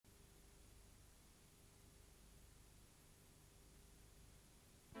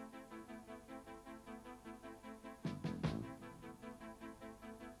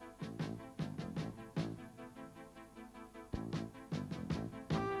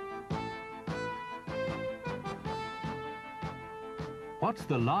What's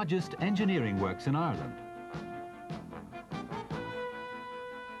the largest engineering works in Ireland?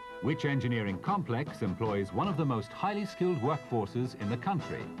 Which engineering complex employs one of the most highly skilled workforces in the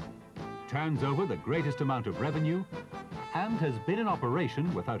country, turns over the greatest amount of revenue, and has been in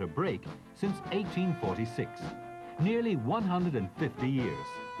operation without a break since 1846, nearly 150 years?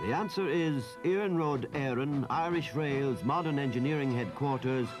 The answer is Éireann Road Éireann, Irish Rail's modern engineering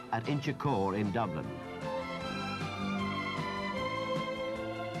headquarters at Inchicore in Dublin.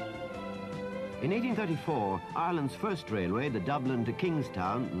 In 1834, Ireland's first railway, the Dublin to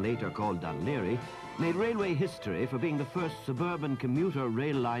Kingstown, later called Dunleary, made railway history for being the first suburban commuter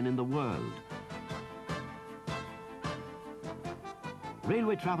rail line in the world.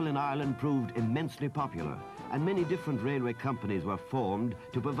 Railway travel in Ireland proved immensely popular, and many different railway companies were formed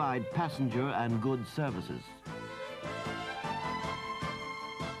to provide passenger and goods services.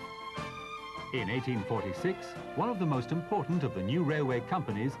 In 1846, one of the most important of the new railway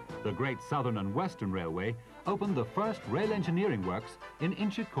companies, the Great Southern and Western Railway, opened the first rail engineering works in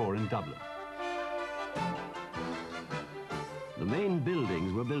Inchicore in Dublin. The main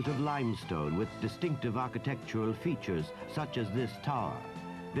buildings were built of limestone with distinctive architectural features such as this tower,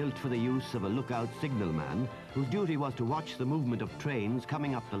 built for the use of a lookout signalman whose duty was to watch the movement of trains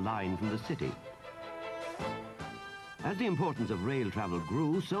coming up the line from the city. As the importance of rail travel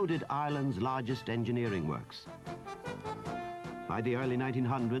grew, so did Ireland's largest engineering works. By the early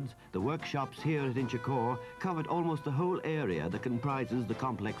 1900s, the workshops here at Inchicore covered almost the whole area that comprises the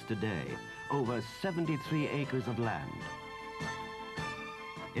complex today, over 73 acres of land.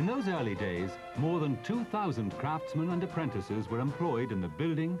 In those early days, more than 2,000 craftsmen and apprentices were employed in the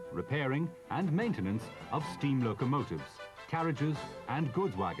building, repairing and maintenance of steam locomotives, carriages and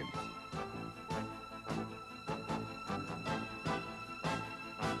goods wagons.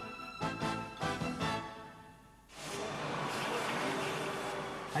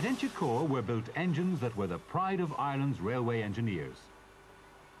 At Inchicore were built engines that were the pride of Ireland's railway engineers.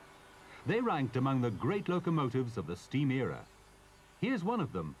 They ranked among the great locomotives of the steam era. Here's one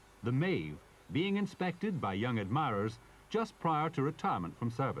of them, the Maeve, being inspected by young admirers just prior to retirement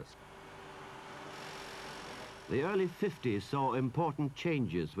from service. The early 50s saw important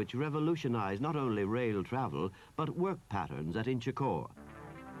changes which revolutionized not only rail travel, but work patterns at Inchicore.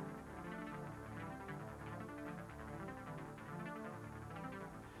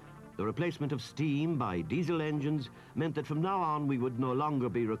 The replacement of steam by diesel engines meant that from now on we would no longer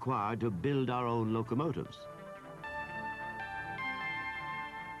be required to build our own locomotives.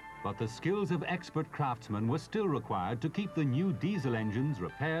 But the skills of expert craftsmen were still required to keep the new diesel engines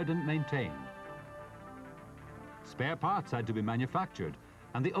repaired and maintained. Spare parts had to be manufactured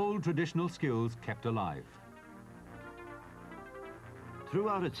and the old traditional skills kept alive.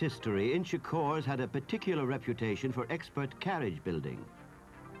 Throughout its history, Inchicore's had a particular reputation for expert carriage building.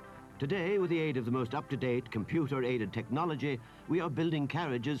 Today, with the aid of the most up-to-date computer-aided technology, we are building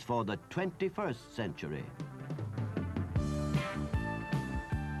carriages for the 21st century.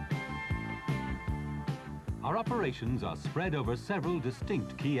 Our operations are spread over several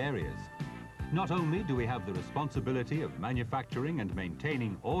distinct key areas. Not only do we have the responsibility of manufacturing and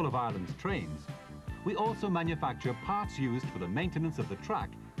maintaining all of Ireland's trains, we also manufacture parts used for the maintenance of the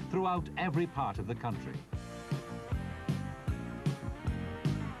track throughout every part of the country.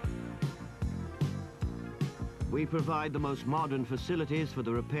 We provide the most modern facilities for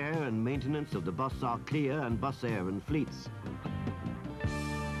the repair and maintenance of the Bus Clia and Bus Éireann fleets.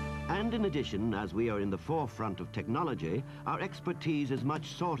 And in addition, as we are in the forefront of technology, our expertise is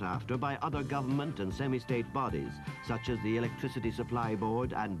much sought after by other government and semi-state bodies, such as the Electricity Supply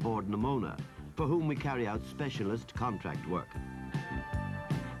Board and Board Namona, for whom we carry out specialist contract work.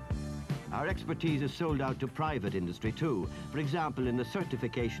 Our expertise is sold out to private industry too, for example in the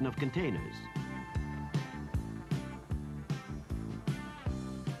certification of containers.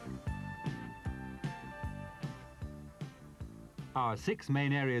 Our 6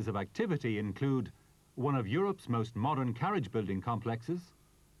 main areas of activity include one of Europe's most modern carriage building complexes,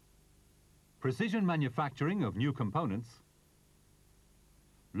 precision manufacturing of new components,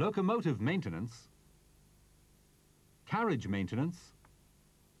 locomotive maintenance, carriage maintenance,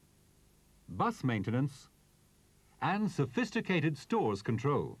 bus maintenance, and sophisticated stores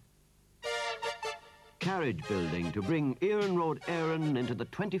control. Carriage building to bring Éireann Road Éireann into the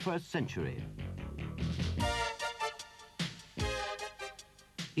 21st century.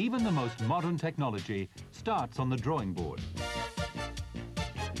 Even the most modern technology starts on the drawing board.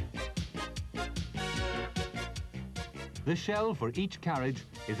 The shell for each carriage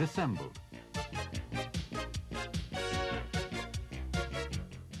is assembled.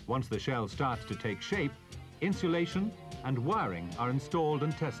 Once the shell starts to take shape, insulation and wiring are installed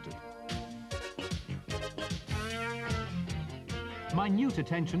and tested. Minute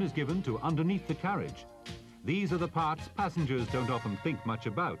attention is given to underneath the carriage. These are the parts passengers don't often think much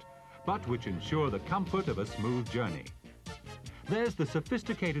about, but which ensure the comfort of a smooth journey. There's the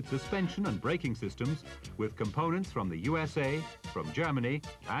sophisticated suspension and braking systems with components from the USA, from Germany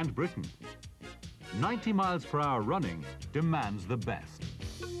and Britain. 90 miles per hour running demands the best.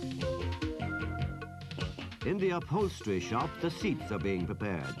 In the upholstery shop, the seats are being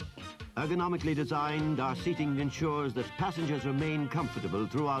prepared. Ergonomically designed, our seating ensures that passengers remain comfortable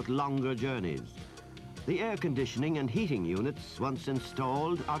throughout longer journeys. The air conditioning and heating units, once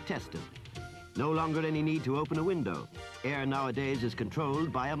installed, are tested. No longer any need to open a window. Air nowadays is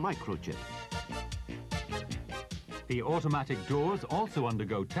controlled by a microchip. The automatic doors also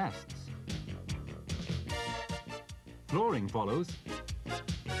undergo tests. Flooring follows.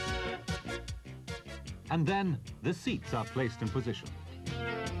 And then the seats are placed in position.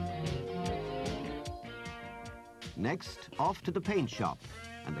 Next, off to the paint shop,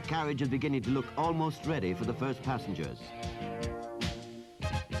 and the carriage is beginning to look almost ready for the first passengers.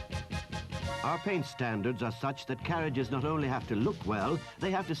 Our paint standards are such that carriages not only have to look well,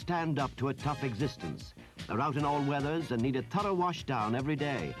 they have to stand up to a tough existence. They're out in all weathers and need a thorough wash down every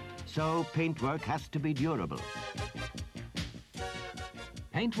day, so paintwork has to be durable.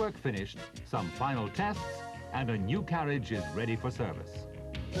 Paintwork finished, some final tests, and a new carriage is ready for service.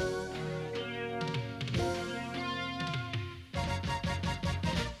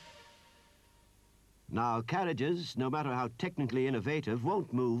 Now, carriages, no matter how technically innovative,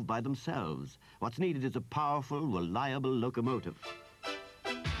 won't move by themselves. What's needed is a powerful, reliable locomotive.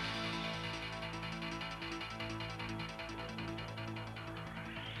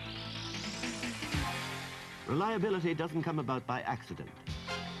 Reliability doesn't come about by accident.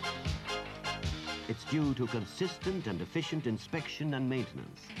 It's due to consistent and efficient inspection and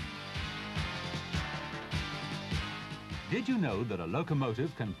maintenance. Did you know that a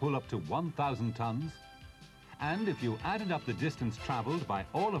locomotive can pull up to 1,000 tons? And if you added up the distance traveled by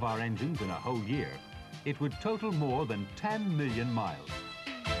all of our engines in a whole year, it would total more than 10 million miles.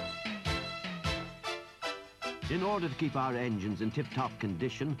 In order to keep our engines in tip-top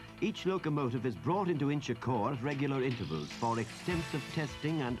condition, each locomotive is brought into Inchicore at regular intervals for extensive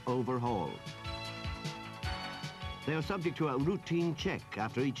testing and overhaul. They are subject to a routine check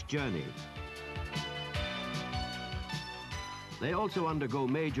after each journey. They also undergo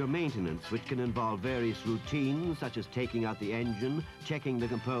major maintenance, which can involve various routines, such as taking out the engine, checking the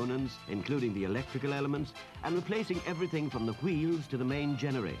components, including the electrical elements, and replacing everything from the wheels to the main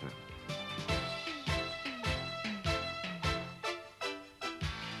generator.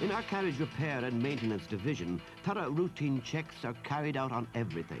 In our carriage repair and maintenance division, thorough routine checks are carried out on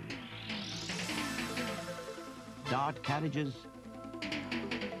everything. Dart carriages,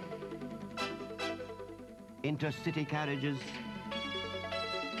 intercity carriages,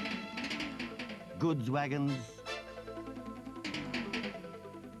 goods wagons,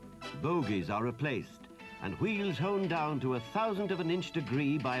 bogies are replaced, and wheels honed down to 1/1000 of an inch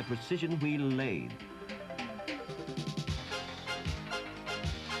degree by a precision wheel lathe.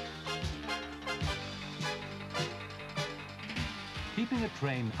 Keeping a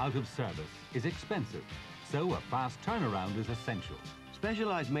train out of service is expensive, so a fast turnaround is essential.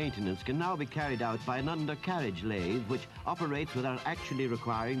 Specialized maintenance can now be carried out by an undercarriage lathe, which operates without actually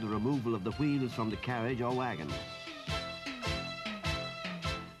requiring the removal of the wheels from the carriage or wagon.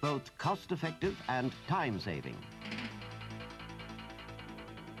 Both cost-effective and time-saving.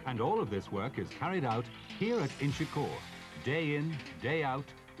 And all of this work is carried out here at Inchicore, day in, day out,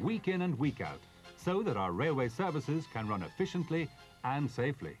 week in and week out, so that our railway services can run efficiently and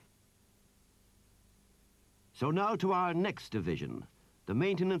safely. So now to our next division, the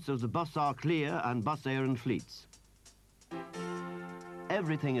maintenance of the bus clear and bus Éireann fleets.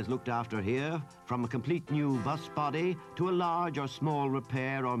 Everything is looked after here, from a complete new bus body to a large or small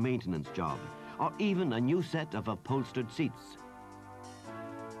repair or maintenance job, or even a new set of upholstered seats.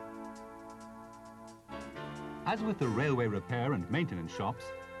 As with the railway repair and maintenance shops,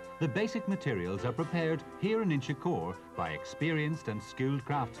 the basic materials are prepared here in Inchicore by experienced and skilled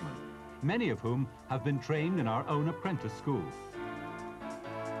craftsmen, many of whom have been trained in our own apprentice school.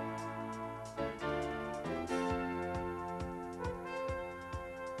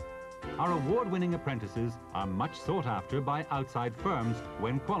 Our award-winning apprentices are much sought after by outside firms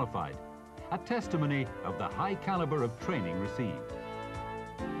when qualified, a testimony of the high caliber of training received.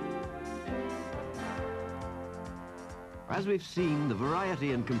 As we've seen, the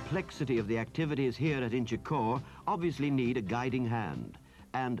variety and complexity of the activities here at Inchicore obviously need a guiding hand.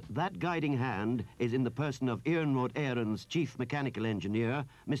 And that guiding hand is in the person of Iarnród Éireann's chief mechanical engineer,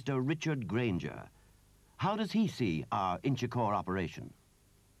 Mr. Richard Granger. How does he see our Inchicore operation?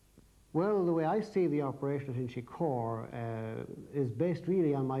 Well, the way I see the operation at Inchicore is based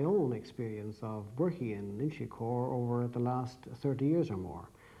really on my own experience of working in Inchicore over the last 30 years or more.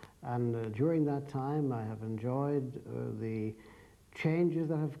 And during that time, I have enjoyed the changes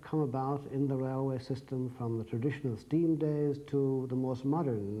that have come about in the railway system, from the traditional steam days to the most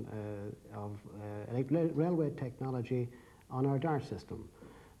modern of railway technology on our DART system.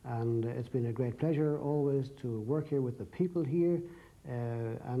 And it's been a great pleasure always to work here with the people here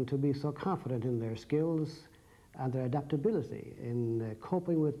and to be so confident in their skills and their adaptability in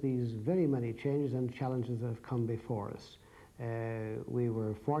coping with these very many changes and challenges that have come before us. We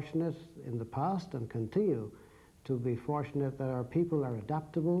were fortunate in the past and continue to be fortunate that our people are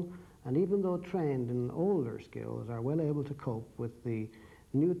adaptable, and even though trained in older skills, are well able to cope with the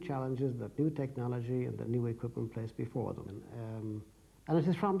new challenges that new technology and the new equipment place before them. And it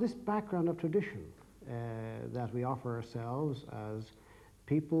is from this background of tradition that we offer ourselves as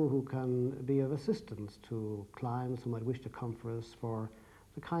people who can be of assistance to clients who might wish to come for us for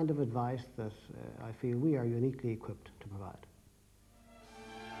the kind of advice that I feel we are uniquely equipped to provide.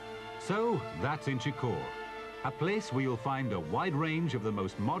 So that's Inchicore, a place where you'll find a wide range of the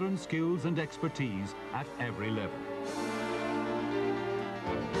most modern skills and expertise at every level.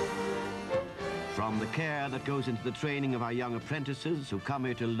 From the care that goes into the training of our young apprentices who come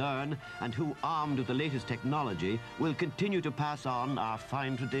here to learn and who, armed with the latest technology, will continue to pass on our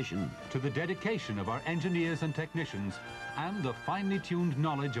fine tradition. To the dedication of our engineers and technicians, and the finely tuned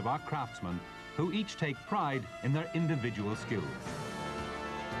knowledge of our craftsmen, who each take pride in their individual skills.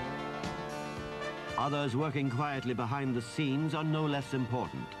 Others working quietly behind the scenes are no less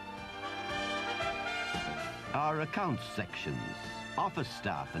important. Our accounts sections, office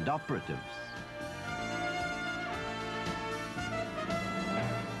staff and operatives.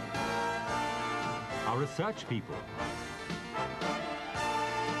 Our research people.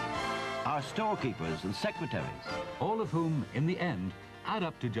 Our storekeepers and secretaries. All of whom, in the end, add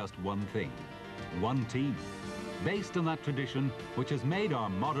up to just one thing: one team, based on that tradition which has made our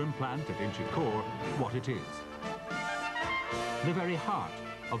modern plant at Inchicore what it is. The very heart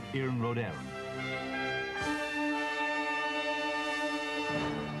of Iarnród Éireann.